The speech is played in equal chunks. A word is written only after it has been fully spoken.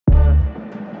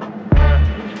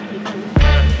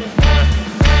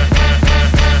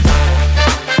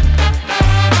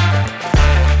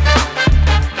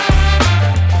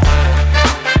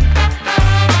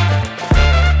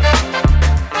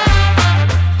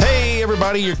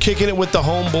Friday, you're kicking it with the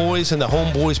Homeboys and the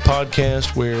Homeboys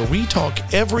podcast, where we talk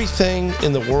everything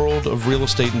in the world of real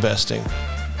estate investing.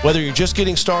 Whether you're just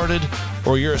getting started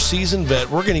or you're a seasoned vet,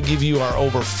 we're going to give you our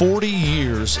over 40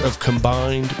 years of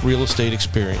combined real estate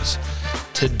experience.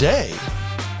 Today,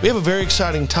 we have a very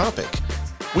exciting topic.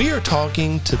 We are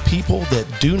talking to people that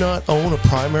do not own a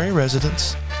primary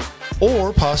residence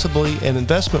or possibly an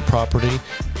investment property,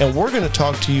 and we're going to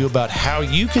talk to you about how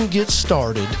you can get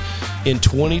started in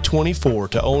 2024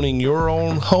 to owning your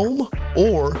own home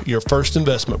or your first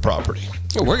investment property.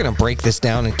 We're going to break this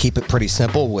down and keep it pretty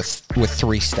simple with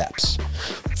 3 steps.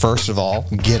 First of all,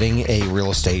 getting a real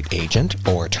estate agent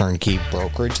or a turnkey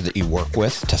brokerage that you work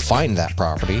with to find that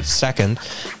property. Second,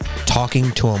 talking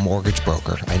to a mortgage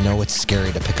broker. I know it's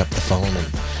scary to pick up the phone and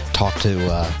talk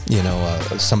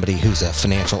to somebody who's a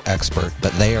financial expert,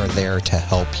 but they are there to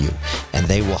help you, and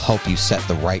they will help you set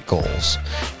the right goals.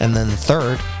 And then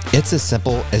third, it's as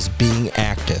simple as being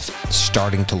active,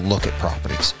 starting to look at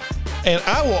properties. And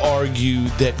I will argue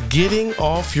that getting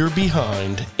off your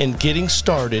behind and getting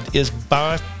started is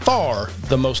by far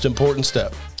the most important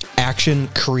step. Action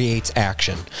creates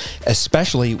action,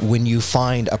 especially when you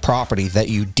find a property that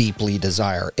you deeply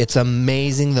desire. It's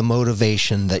amazing the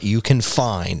motivation that you can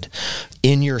find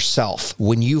in yourself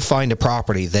when you find a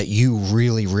property that you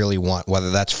really, really want, whether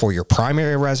that's for your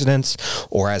primary residence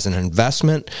or as an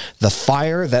investment. The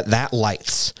fire that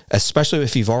lights, especially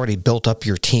if you've already built up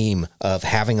your team of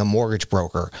having a mortgage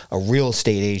broker, a real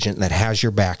estate agent that has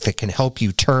your back, that can help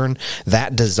you turn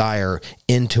that desire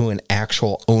into an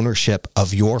actual ownership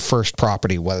of your first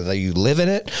property, whether you live in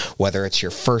it, whether it's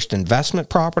your first investment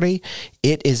property.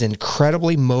 It is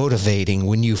incredibly motivating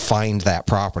when you find that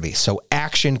property. So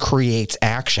action creates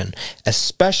action,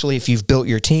 especially if you've built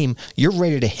your team. You're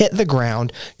ready to hit the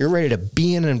ground. You're ready to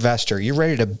be an investor. You're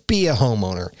ready to be a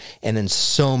homeowner. And in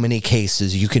so many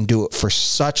cases, you can do it for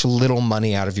such little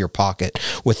money out of your pocket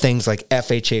with things like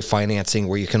FHA financing,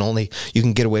 where you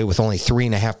can get away with only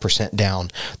 3.5% down.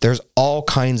 There's all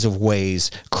kinds of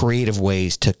ways, creative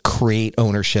ways to create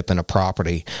ownership in a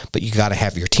property, but you got to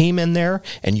have your team in there,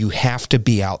 and you have to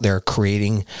be out there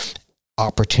creating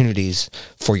opportunities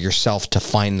for yourself to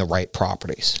find the right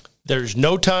properties. There's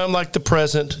no time like the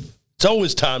present. It's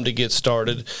always time to get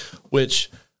started, which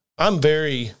I'm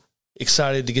very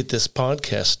excited to get this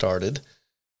podcast started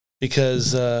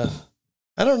because, I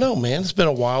don't know, man, it's been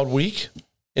a wild week,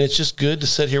 and it's just good to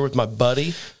sit here with my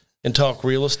buddy and talk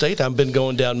real estate. I've been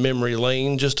going down memory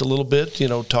lane just a little bit,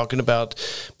 talking about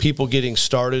people getting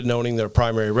started and owning their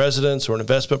primary residence or an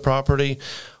investment property.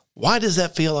 Why does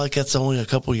that feel like that's only a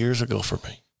couple years ago for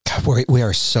me? God, we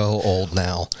are so old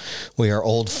now. We are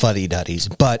old fuddy-duddies,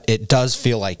 but it does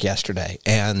feel like yesterday.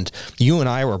 And you and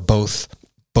I were both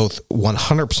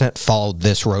 100% followed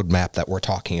this roadmap that we're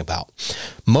talking about.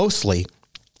 Mostly,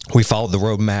 we followed the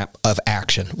roadmap of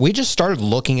action. We just started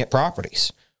looking at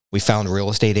properties. We found real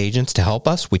estate agents to help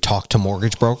us. We talked to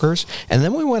mortgage brokers, and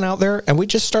then we went out there and we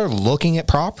just started looking at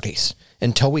properties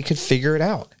until we could figure it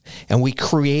out. And we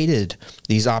created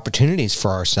these opportunities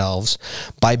for ourselves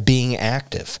by being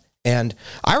active. And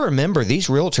I remember these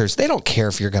realtors, they don't care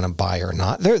if you're going to buy or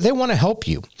not. They want to help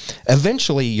you.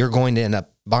 Eventually, you're going to end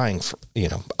up buying,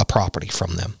 a property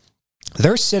from them.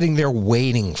 They're sitting there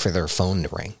waiting for their phone to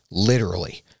ring,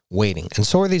 literally waiting. And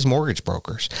so are these mortgage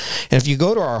brokers. And if you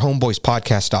go to our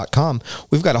homeboyspodcast.com,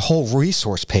 we've got a whole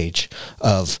resource page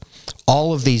of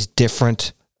all of these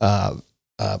different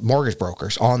mortgage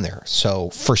brokers on there. So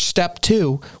for step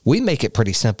 2, we make it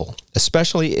pretty simple,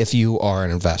 especially if you are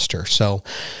an investor. So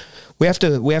we have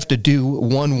to do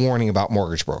one warning about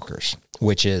mortgage brokers,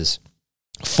 which is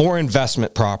for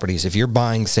investment properties. If you're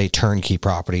buying, say, turnkey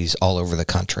properties all over the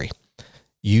country,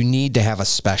 you need to have a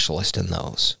specialist in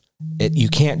those. You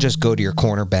can't just go to your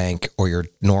corner bank or your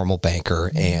normal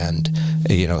banker and,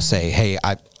 say, hey,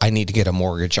 I need to get a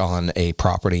mortgage on a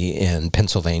property in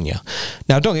Pennsylvania.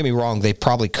 Now, don't get me wrong. They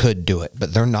probably could do it,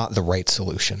 but they're not the right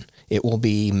solution. It will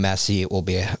be messy. It will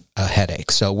be a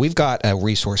headache. So we've got a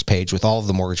resource page with all of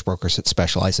the mortgage brokers that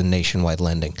specialize in nationwide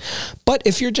lending. But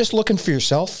if you're just looking for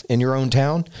yourself in your own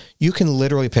town, you can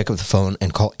literally pick up the phone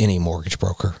and call any mortgage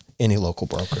broker, any local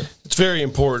broker. It's very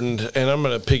important, and I'm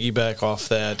going to piggyback off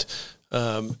that.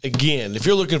 Again, if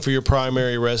you're looking for your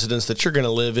primary residence that you're going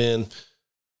to live in,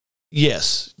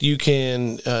 yes, you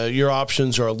can. Your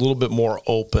options are a little bit more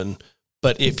open.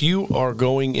 But if you are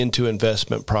going into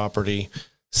investment property,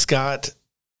 Scott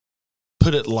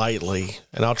put it lightly,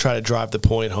 and I'll try to drive the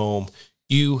point home.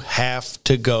 You have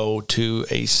to go to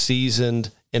a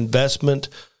seasoned investment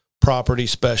property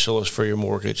specialist for your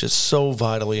mortgage. It's so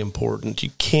vitally important.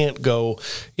 You can't go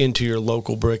into your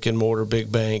local brick and mortar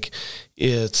big bank.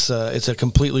 It's a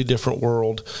completely different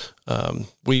world.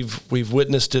 We've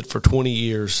witnessed it for 20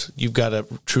 years. You've got to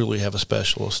truly have a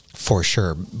specialist. For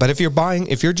sure. But if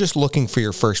you're just looking for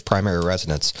your first primary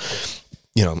residence,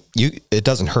 it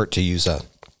doesn't hurt to use a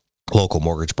local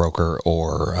mortgage broker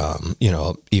or,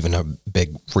 even a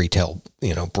big retail,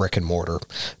 brick and mortar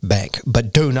bank.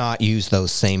 But do not use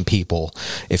those same people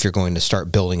if you're going to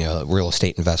start building a real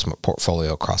estate investment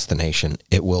portfolio across the nation.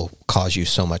 It will cause you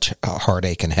so much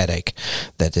heartache and headache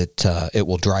that it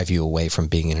will drive you away from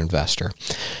being an investor.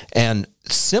 And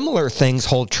similar things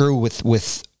hold true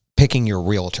with picking your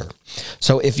realtor.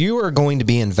 So if you are going to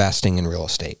be investing in real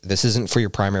estate, this isn't for your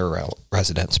primary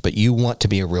residence, but you want to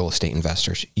be a real estate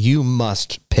investor, you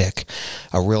must pick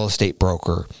a real estate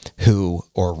broker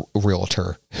or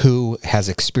realtor who has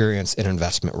experience in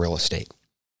investment real estate.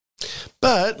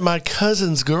 But my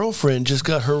cousin's girlfriend just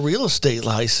got her real estate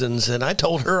license, and I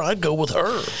told her I'd go with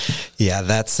her. Yeah,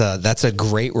 that's a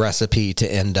great recipe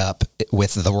to end up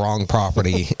with the wrong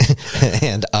property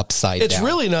and upside down. It's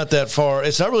really not that far.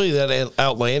 It's not really that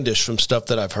outlandish from stuff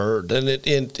that I've heard, and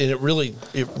it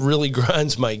really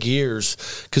grinds my gears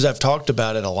because I've talked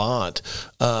about it a lot.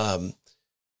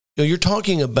 You're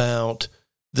talking about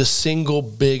the single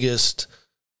biggest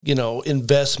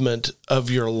investment of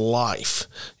your life.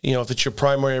 If it's your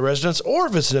primary residence or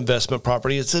if it's an investment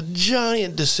property, it's a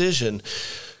giant decision.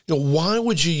 Why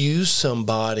would you use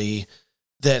somebody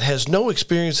that has no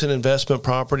experience in investment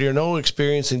property or no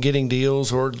experience in getting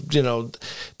deals or,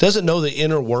 doesn't know the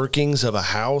inner workings of a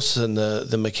house and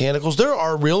the mechanicals? There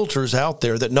are realtors out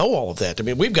there that know all of that. I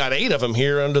mean, we've got 8 of them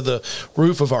here under the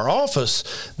roof of our office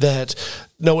that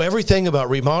know everything about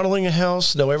remodeling a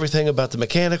house, know everything about the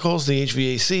mechanicals, the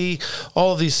HVAC,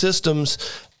 all of these systems,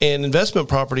 and investment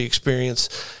property experience.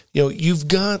 You've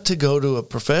got to go to a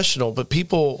professional, but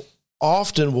people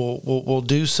often will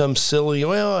do some silly,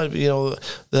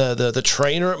 the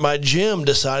trainer at my gym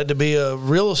decided to be a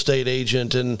real estate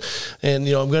agent and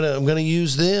I'm gonna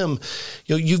use them.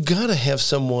 You've got to have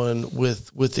someone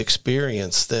with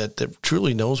experience that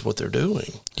truly knows what they're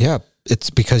doing. Yeah.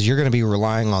 It's because you're going to be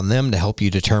relying on them to help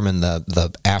you determine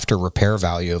the after repair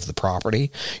value of the property.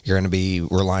 You're going to be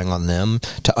relying on them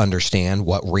to understand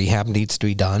what rehab needs to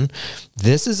be done.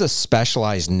 This is a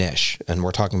specialized niche, and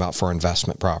we're talking about for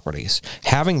investment properties.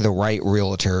 Having the right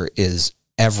realtor is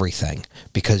everything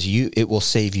because it will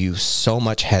save you so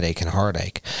much headache and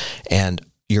heartache. And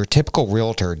your typical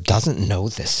realtor doesn't know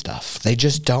this stuff. They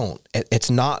just don't. It's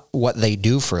not what they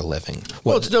do for a living.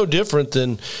 Well, it's no different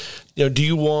than, do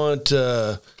you want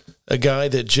a guy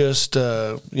that just,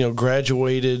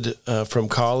 graduated from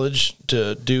college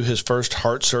to do his first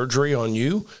heart surgery on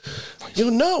you?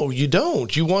 No, you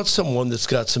don't. You want someone that's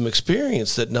got some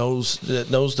experience, that knows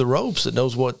the ropes, that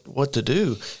knows what to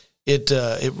do. It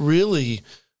really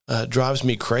drives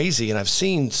me crazy, and I've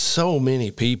seen so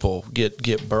many people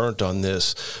get burnt on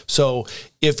this. So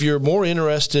if you're more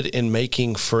interested in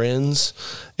making friends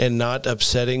and not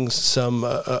upsetting some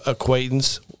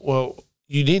acquaintance, well,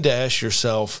 you need to ask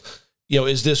yourself,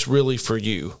 is this really for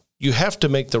you? You have to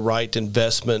make the right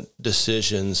investment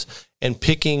decisions, and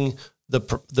picking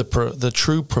the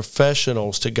true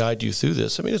professionals to guide you through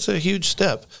this. I mean, it's a huge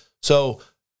step. So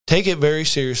take it very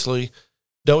seriously.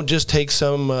 Don't just take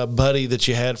some buddy that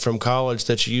you had from college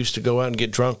that you used to go out and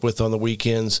get drunk with on the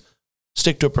weekends.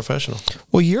 Stick to a professional.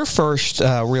 Well, your first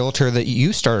realtor that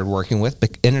you started working with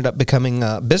ended up becoming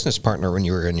a business partner when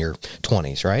you were in your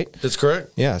 20s, right? That's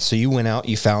correct. Yeah, so you went out,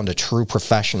 you found a true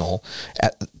professional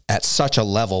at such a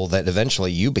level that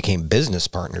eventually you became business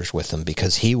partners with him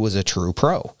because he was a true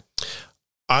pro.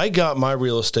 I got my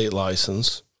real estate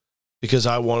license because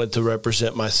I wanted to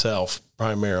represent myself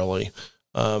primarily.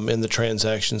 In the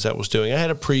transactions that I was doing. I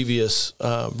had a previous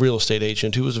real estate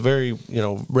agent who was a very,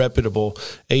 reputable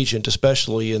agent,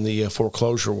 especially in the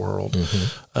foreclosure world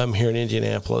here in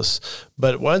Indianapolis.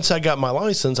 But once I got my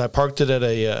license, I parked it at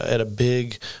a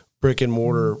big brick and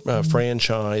mortar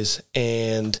franchise,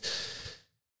 and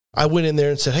I went in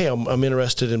there and said, "Hey, I'm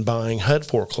interested in buying HUD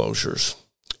foreclosures."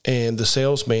 And the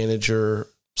sales manager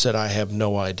said, "I have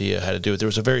no idea how to do it." There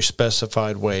was a very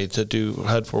specified way to do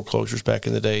HUD foreclosures back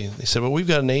in the day. They said, "Well, we've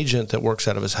got an agent that works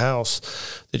out of his house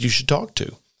that you should talk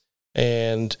to."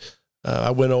 And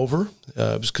I went over. He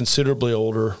was considerably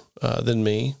older than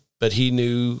me, but he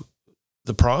knew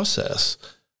the process.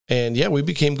 And yeah, we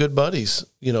became good buddies,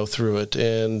 through it.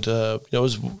 And it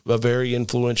was a very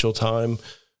influential time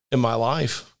in my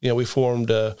life. We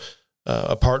formed a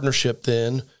partnership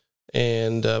then.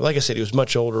 And like I said, he was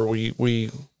much older.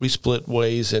 We split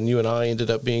ways, and you and I ended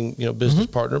up being, business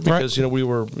partner because, we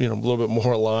were, a little bit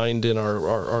more aligned in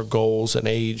our goals and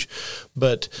age.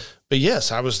 But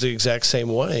yes, I was the exact same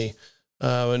way.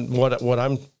 And what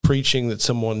I'm preaching that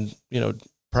someone,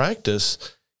 practice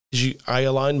is I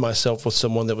aligned myself with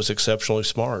someone that was exceptionally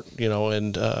smart,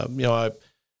 and,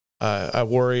 I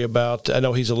worry about, I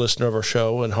know he's a listener of our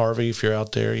show, and Harvey, if you're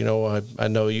out there, I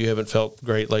know you haven't felt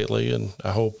great lately, and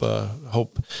I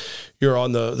hope you're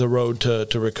on the road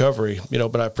to recovery,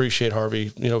 but I appreciate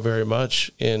Harvey, very much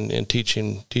in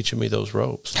teaching me those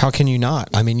ropes. How can you not?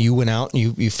 I mean, you went out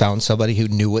and you found somebody who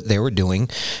knew what they were doing,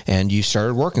 and you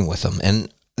started working with them.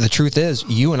 And the truth is,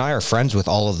 you and I are friends with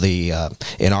all of the,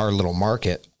 in our little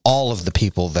market, all of the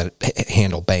people that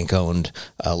handle bank-owned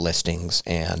listings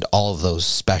and all of those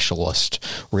specialist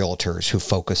realtors who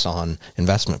focus on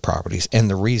investment properties. And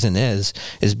the reason is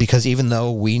because even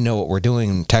though we know what we're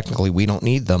doing, technically we don't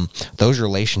need them, those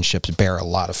relationships bear a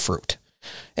lot of fruit.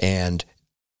 And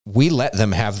we let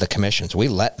them have the commissions. We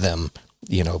let them,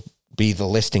 be the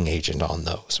listing agent on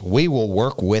those. We will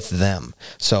work with them.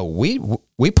 So we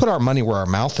put our money where our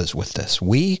mouth is with this.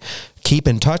 We keep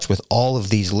in touch with all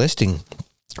of these listing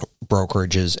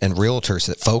brokerages and realtors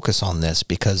that focus on this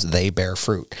because they bear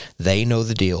fruit. They know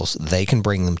the deals. They can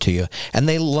bring them to you. And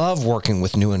they love working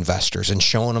with new investors and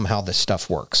showing them how this stuff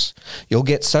works. You'll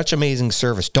get such amazing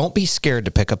service. Don't be scared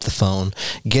to pick up the phone.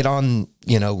 Get on,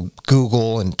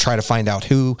 Google and try to find out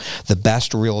who the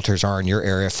best realtors are in your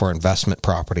area for investment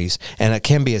properties. And it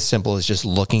can be as simple as just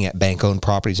looking at bank-owned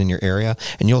properties in your area,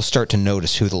 and you'll start to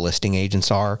notice who the listing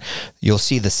agents are. You'll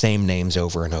see the same names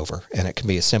over and over. And it can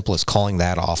be as simple as calling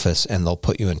that office, and they'll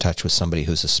put you in touch with somebody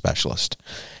who's a specialist.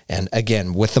 And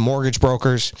again, with the mortgage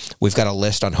brokers, we've got a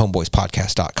list on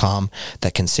homeboyspodcast.com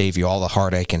that can save you all the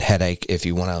heartache and headache if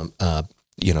you want to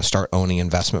start owning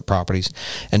investment properties.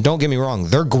 And don't get me wrong,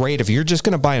 they're great if you're just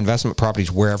going to buy investment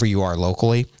properties wherever you are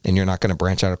locally and you're not going to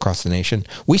branch out across the nation.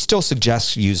 We still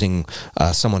suggest using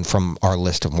someone from our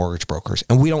list of mortgage brokers,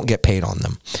 and we don't get paid on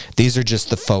them. These are just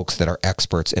the folks that are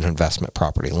experts in investment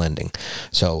property lending.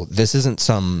 So this isn't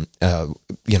some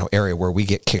area where we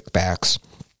get kickbacks.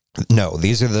 No,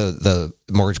 these are the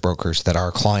mortgage brokers that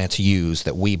our clients use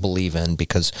that we believe in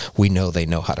because we know they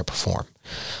know how to perform.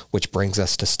 Which brings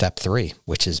us to step 3,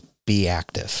 which is be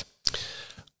active.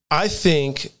 I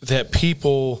think that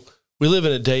we live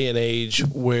in a day and age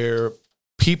where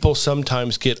people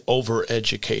sometimes get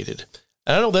overeducated.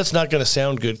 And I know that's not going to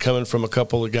sound good coming from a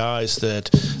couple of guys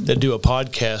that do a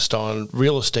podcast on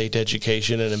real estate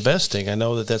education and investing. I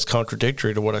know that that's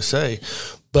contradictory to what I say,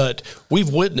 but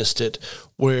we've witnessed it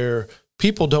where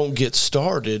people don't get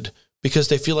started because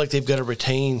they feel like they've got to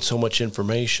retain so much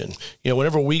information.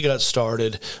 Whenever we got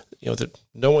started, that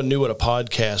no one knew what a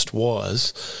podcast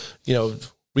was.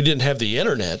 We didn't have the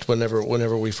internet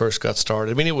whenever we first got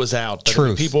started. I mean, it was out.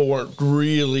 But people weren't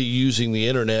really using the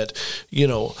internet,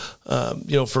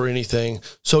 for anything.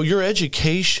 So your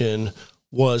education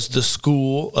was the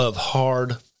school of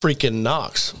hard freaking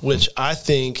knocks, which I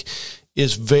think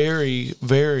is very,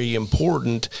 very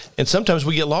important. And sometimes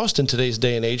we get lost in today's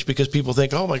day and age because people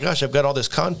think, oh my gosh, I've got all this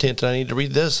content and I need to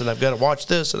read this and I've got to watch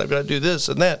this and I've got to do this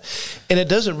and that. And it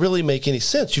doesn't really make any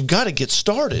sense. You've got to get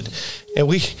started. And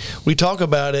we talk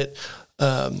about it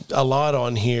a lot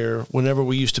on here whenever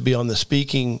we used to be on the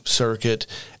speaking circuit,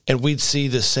 and we'd see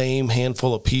the same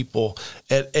handful of people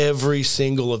at every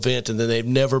single event, and then they've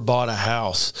never bought a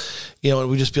house, and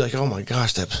we'd just be like, oh my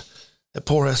gosh, that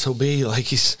poor SOB, like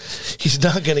he's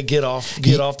not going to get off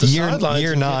the sidelines.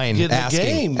 Year 9 get asking. The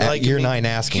game. Like, year 9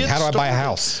 asking, how do I buy a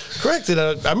house? Correct. And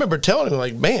I remember telling him,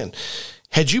 like, man,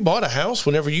 had you bought a house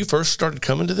whenever you first started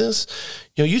coming to this,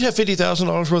 you'd have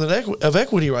 $50,000 worth of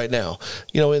equity right now,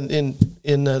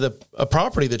 in a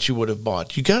property that you would have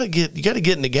bought. You got to get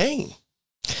in the game.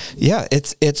 Yeah,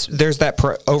 it's there's that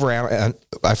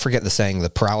I forget the saying, the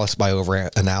paralysis by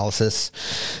over-analysis.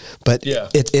 But yeah,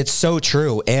 it's so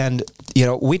true. And,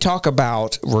 we talk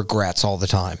about regrets all the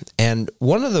time. And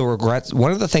one of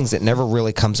the things that never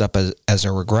really comes up as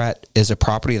a regret is a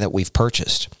property that we've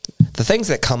purchased. The things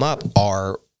that come up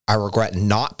are, I regret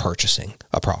not purchasing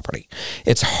a property.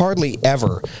 It's hardly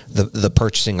ever the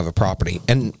purchasing of a property.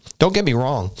 And don't get me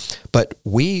wrong, but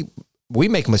we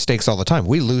make mistakes all the time.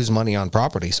 We lose money on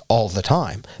properties all the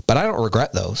time. But I don't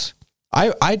regret those.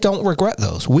 I don't regret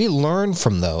those. We learn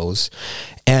from those.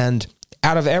 And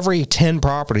out of every 10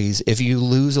 properties, if you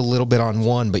lose a little bit on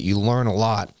one, but you learn a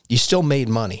lot, you still made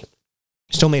money.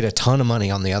 Still made a ton of money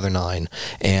on the other 9,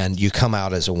 and you come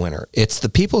out as a winner. It's the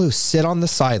people who sit on the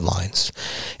sidelines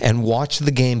and watch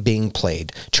the game being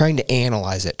played, trying to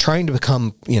analyze it, trying to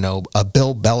become, a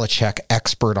Bill Belichick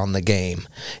expert on the game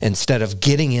instead of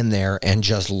getting in there and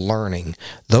just learning.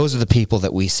 Those are the people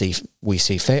that we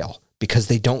see fail because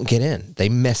they don't get in. They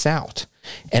miss out.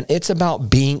 And it's about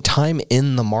being time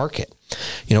in the market.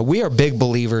 We are big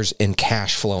believers in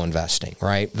cash flow investing,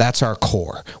 right? That's our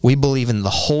core. We believe in the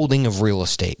holding of real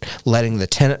estate, letting the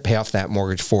tenant pay off that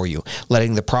mortgage for you,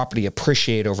 letting the property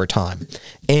appreciate over time,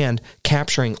 and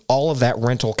capturing all of that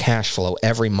rental cash flow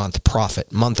every month,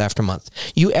 profit, month after month.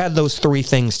 You add those 3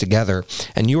 things together,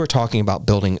 and you are talking about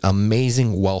building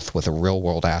amazing wealth with a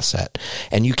real-world asset.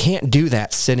 And you can't do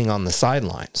that sitting on the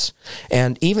sidelines.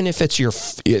 And even if it's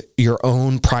your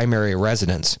own primary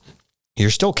residence, you're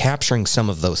still capturing some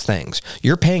of those things.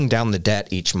 You're paying down the debt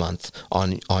each month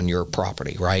on your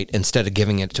property, right? Instead of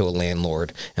giving it to a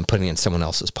landlord and putting it in someone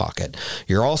else's pocket.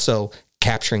 You're also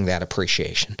capturing that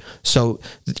appreciation. So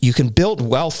you can build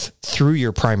wealth through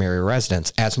your primary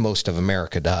residence, as most of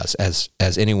America does. As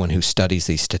anyone who studies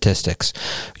these statistics,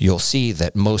 you'll see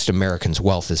that most Americans'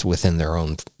 wealth is within their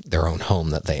own home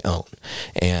that they own.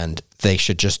 And they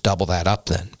should just double that up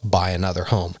then, buy another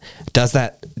home. Does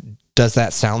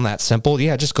that sound that simple?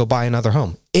 Yeah, just go buy another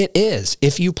home. It is.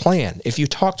 If you plan, if you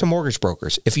talk to mortgage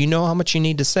brokers, if you know how much you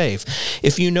need to save,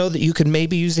 if you know that you could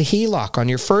maybe use a HELOC on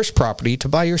your first property to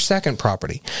buy your second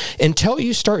property, until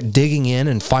you start digging in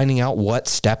and finding out what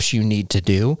steps you need to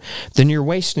do, then you're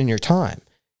wasting your time.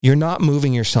 You're not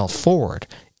moving yourself forward.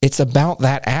 It's about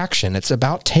that action. It's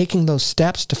about taking those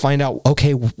steps to find out,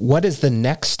 okay, what is the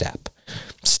next step?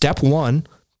 Step 1,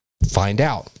 find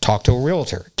out. Talk to a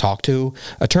realtor. Talk to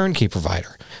a turnkey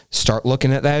provider. Start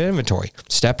looking at that inventory.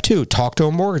 Step 2, talk to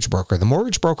a mortgage broker. The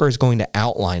mortgage broker is going to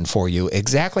outline for you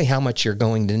exactly how much you're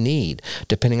going to need,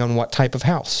 depending on what type of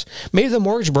house. Maybe the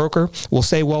mortgage broker will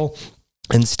say, well,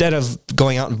 instead of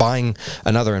going out and buying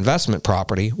another investment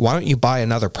property, why don't you buy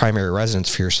another primary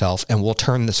residence for yourself, and we'll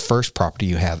turn this first property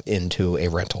you have into a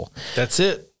rental. That's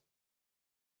it.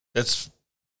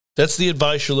 That's the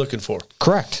advice you're looking for.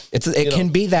 Correct. It can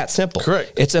be that simple.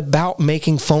 Correct. It's about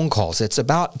making phone calls. It's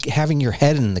about having your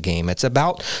head in the game. It's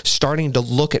about starting to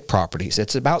look at properties.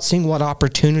 It's about seeing what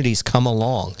opportunities come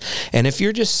along. And if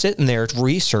you're just sitting there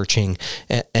researching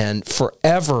and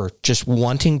forever just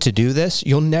wanting to do this,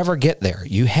 you'll never get there.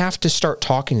 You have to start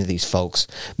talking to these folks.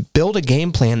 Build a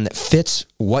game plan that fits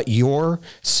what your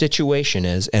situation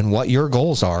is and what your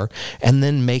goals are, and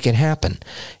then make it happen.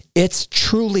 It's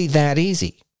truly that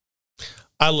easy.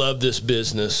 I love this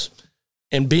business,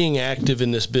 and being active in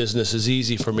this business is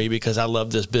easy for me because I love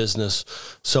this business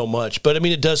so much. But I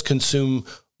mean, it does consume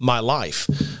my life.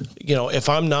 If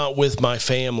I'm not with my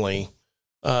family,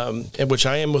 and which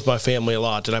I am with my family a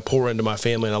lot, and I pour into my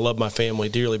family, and I love my family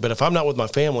dearly. But if I'm not with my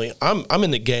family, I'm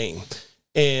in the game.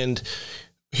 And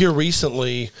here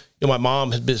recently, my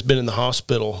mom has been in the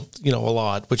hospital, a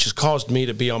lot, which has caused me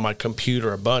to be on my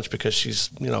computer a bunch because she's,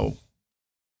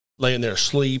 laying there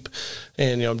asleep,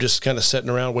 and I'm just kind of sitting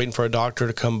around waiting for a doctor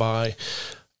to come by,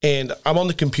 and I'm on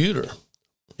the computer,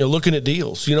 looking at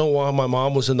deals. While my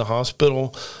mom was in the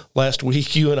hospital last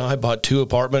week, you and I bought 2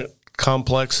 apartment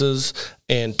complexes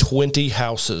and 20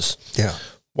 houses. Yeah.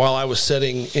 While I was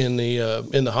sitting in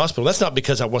the hospital. That's not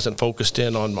because I wasn't focused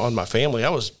in on my family. I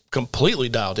was completely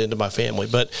dialed into my family.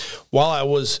 But while I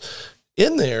was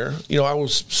in there, I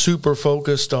was super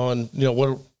focused on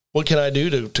what can I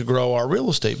do to grow our real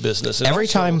estate business? And every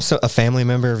time a family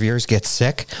member of yours gets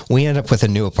sick, we end up with a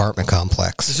new apartment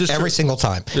complex. Every single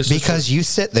time. Because you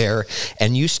sit there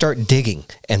and you start digging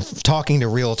and talking to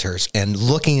realtors and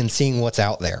looking and seeing what's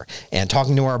out there and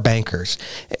talking to our bankers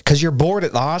because you're bored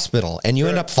at the hospital and you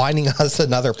end up finding us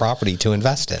another property to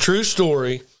invest in. True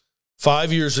story.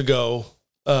 5 years ago,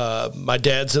 my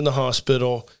dad's in the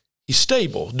hospital. He's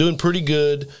stable, doing pretty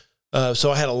good.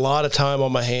 So I had a lot of time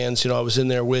on my hands. I was in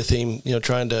there with him,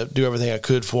 trying to do everything I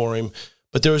could for him.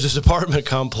 But there was this apartment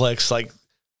complex like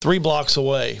 3 blocks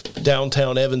away,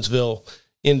 downtown Evansville,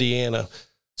 Indiana.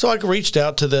 So I reached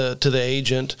out to the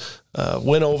agent,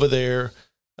 went over there.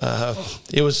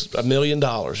 It was $1 million.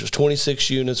 There's 26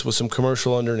 units with some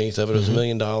commercial underneath of it. It was $1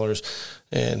 million.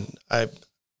 And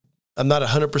I'm not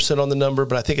 100% on the number,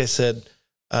 but I think I said,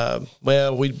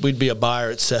 we'd be a buyer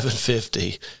at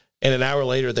 $750. And an hour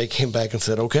later, they came back and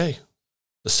said, okay,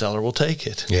 the seller will take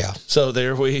it. Yeah. So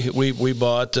there we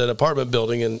bought an apartment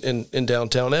building in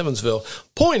downtown Evansville.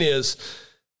 Point is,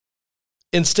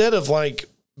 instead of like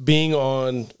being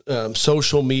on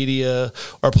social media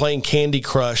or playing Candy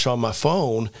Crush on my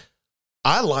phone,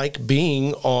 I like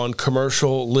being on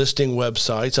commercial listing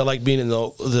websites. I like being in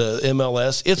the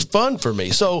MLS. It's fun for me.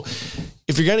 So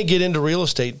if you're going to get into real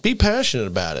estate, be passionate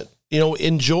about it.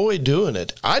 Enjoy doing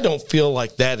it. I don't feel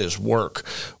like that is work.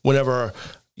 Whenever,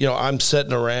 I'm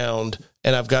sitting around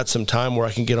and I've got some time where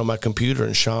I can get on my computer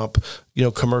and shop,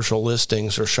 commercial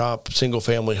listings or shop single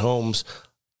family homes,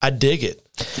 I dig it.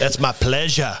 That's my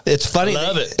pleasure. It's funny. I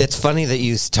love it. It's funny that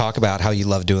you talk about how you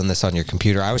love doing this on your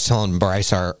computer. I was telling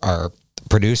Bryce, our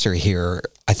producer here,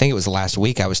 I think it was last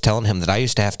week, I was telling him that I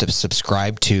used to have to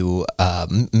subscribe to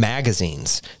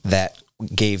magazines that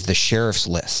gave the sheriff's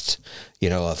list,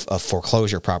 of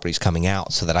foreclosure properties coming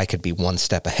out so that I could be one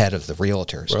step ahead of the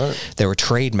realtors. Right. There were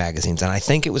trade magazines, and I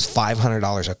think it was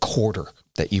 $500 a quarter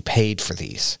that you paid for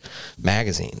these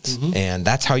magazines. Mm-hmm. And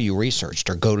that's how you researched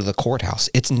or go to the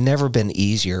courthouse. It's never been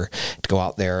easier to go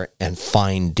out there and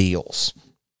find deals.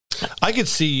 I could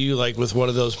see you like with one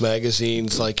of those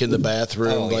magazines, like in the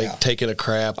bathroom, taking a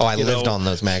crap. Oh, I lived on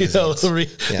those magazines.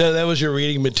 That was your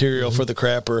reading material for the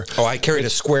crapper. Oh, I carried a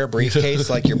square briefcase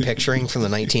like you're picturing from the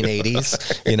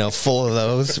 1980s, full of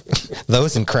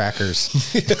those and crackers.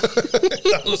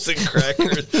 Those and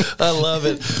crackers. I love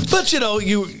it. But,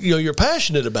 you're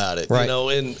passionate about it, right.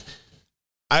 And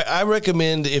I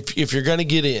recommend if you're going to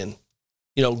get in,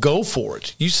 go for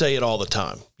it. You say it all the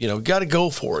time. Got to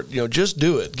go for it. Just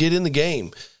do it. Get in the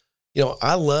game.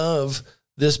 I love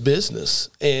this business,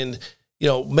 and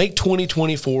make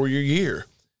 2024 your year.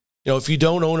 If you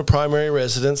don't own a primary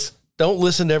residence, don't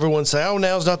listen to everyone say, "Oh,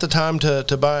 now's not the time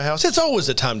to buy a house." It's always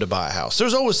the time to buy a house.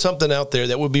 There's always something out there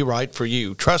that would be right for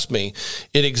you. Trust me,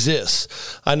 it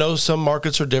exists. I know some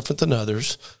markets are different than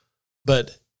others,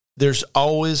 but there's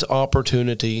always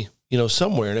opportunity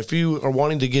somewhere. And if you are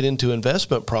wanting to get into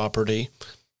investment property,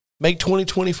 make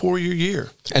 2024 your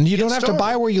year. And you don't have to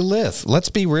buy where you live. Let's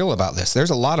be real about this. There's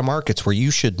a lot of markets where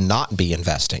you should not be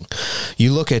investing.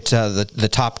 You look at the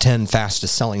top 10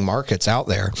 fastest selling markets out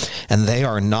there, and they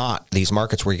are not these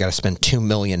markets where you got to spend $2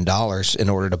 million in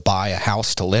order to buy a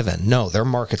house to live in. No, they're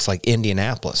markets like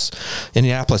Indianapolis.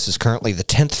 Indianapolis is currently the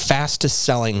 10th fastest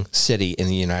selling city in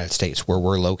the United States where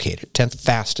we're located. 10th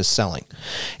fastest selling.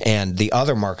 And the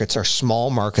other markets are small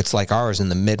markets like ours in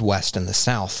the Midwest and the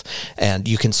South. And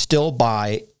you can still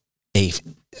buy a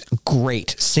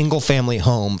great single-family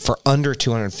home for under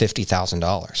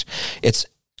 $250,000. It's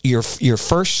your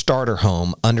first starter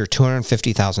home under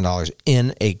 $250,000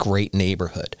 in a great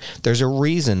neighborhood. There's a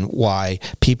reason why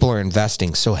people are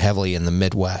investing so heavily in the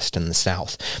Midwest and the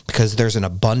South, because there's an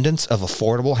abundance of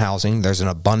affordable housing. There's an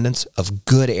abundance of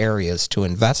good areas to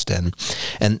invest in,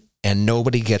 and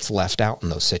nobody gets left out in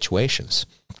those situations.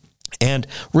 And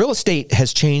real estate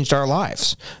has changed our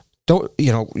lives.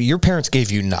 Your parents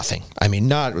gave you nothing. I mean,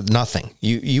 nothing.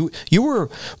 You were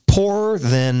poorer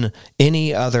than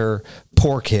any other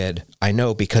poor kid I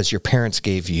know, because your parents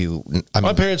gave you.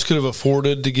 My parents could have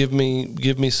afforded to give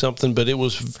me something, but it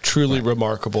was truly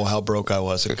remarkable how broke I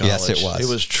was in college. Yes, it was.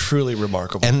 It was truly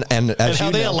remarkable, and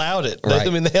how they allowed it. Right.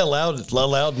 They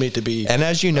allowed me to be. And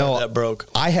as you know, that broke.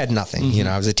 I had nothing. Mm-hmm.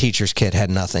 I was a teacher's kid, had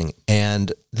nothing.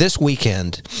 And this week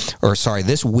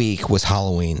was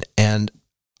Halloween, and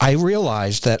I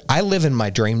realized that I live in my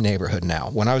dream neighborhood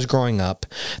now. When I was growing up,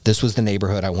 this was the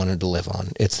neighborhood I wanted to live on.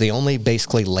 It's the only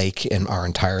basically lake in our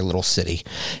entire little city,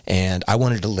 and I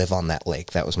wanted to live on that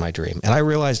lake. That was my dream. And I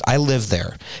realized I lived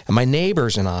there. And my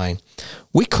neighbors and I,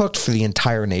 we cooked for the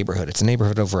entire neighborhood. It's a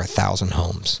neighborhood over 1,000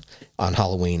 homes on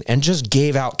Halloween, and just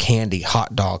gave out candy,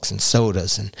 hot dogs and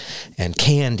sodas and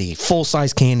candy,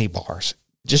 full-size candy bars,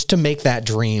 just to make that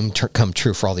dream come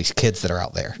true for all these kids that are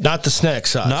out there. Not the snack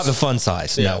size. Not the fun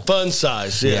size. Yeah, no. Fun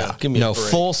size. Yeah. Give me a break.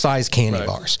 Full-size candy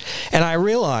bars. And I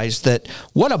realized that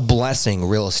what a blessing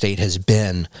real estate has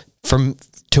been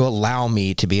to allow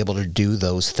me to be able to do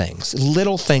those things.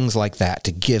 Little things like that,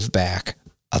 to give back.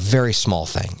 A very small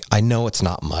thing. I know it's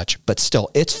not much, but still,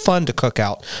 it's fun to cook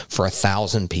out for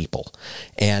 1,000 people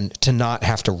and to not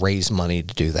have to raise money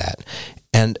to do that.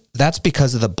 And that's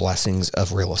because of the blessings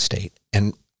of real estate.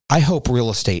 And I hope real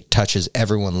estate touches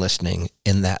everyone listening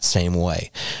in that same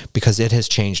way, because it has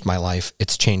changed my life.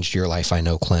 It's changed your life, I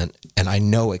know, Clint, and I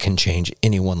know it can change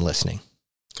anyone listening.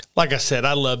 Like I said,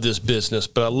 I love this business,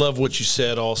 but I love what you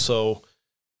said also.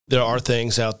 There are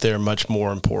things out there much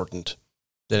more important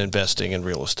than investing in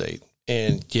real estate.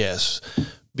 And yes,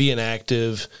 being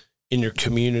active in your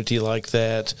community like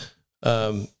that,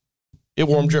 it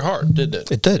warmed your heart, didn't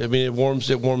it? It did. I mean, it warms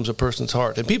a person's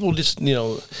heart. And people just,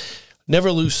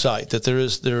 never lose sight that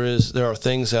there are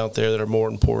things out there that are more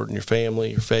important. Your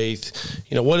family, your faith,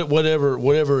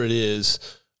 whatever it is,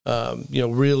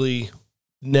 really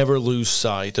never lose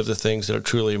sight of the things that are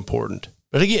truly important.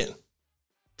 But again,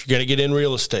 If you're going to get in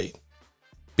real estate,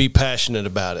 be passionate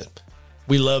about it.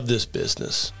 We love this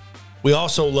business. We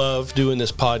also love doing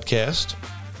this podcast,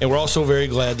 and we're also very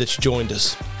glad that you joined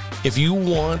us. If you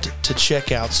want to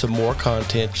check out some more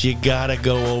content, you got to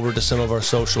go over to some of our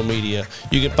social media.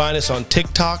 You can find us on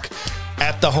TikTok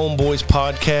at the Homeboys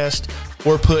Podcast.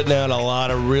 We're putting out a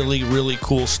lot of really, really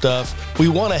cool stuff. We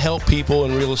want to help people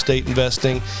in real estate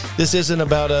investing. This isn't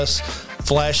about us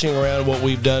flashing around what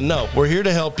we've done. No, we're here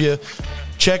to help you.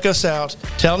 Check us out.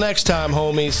 Till next time,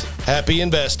 homies, happy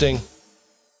investing.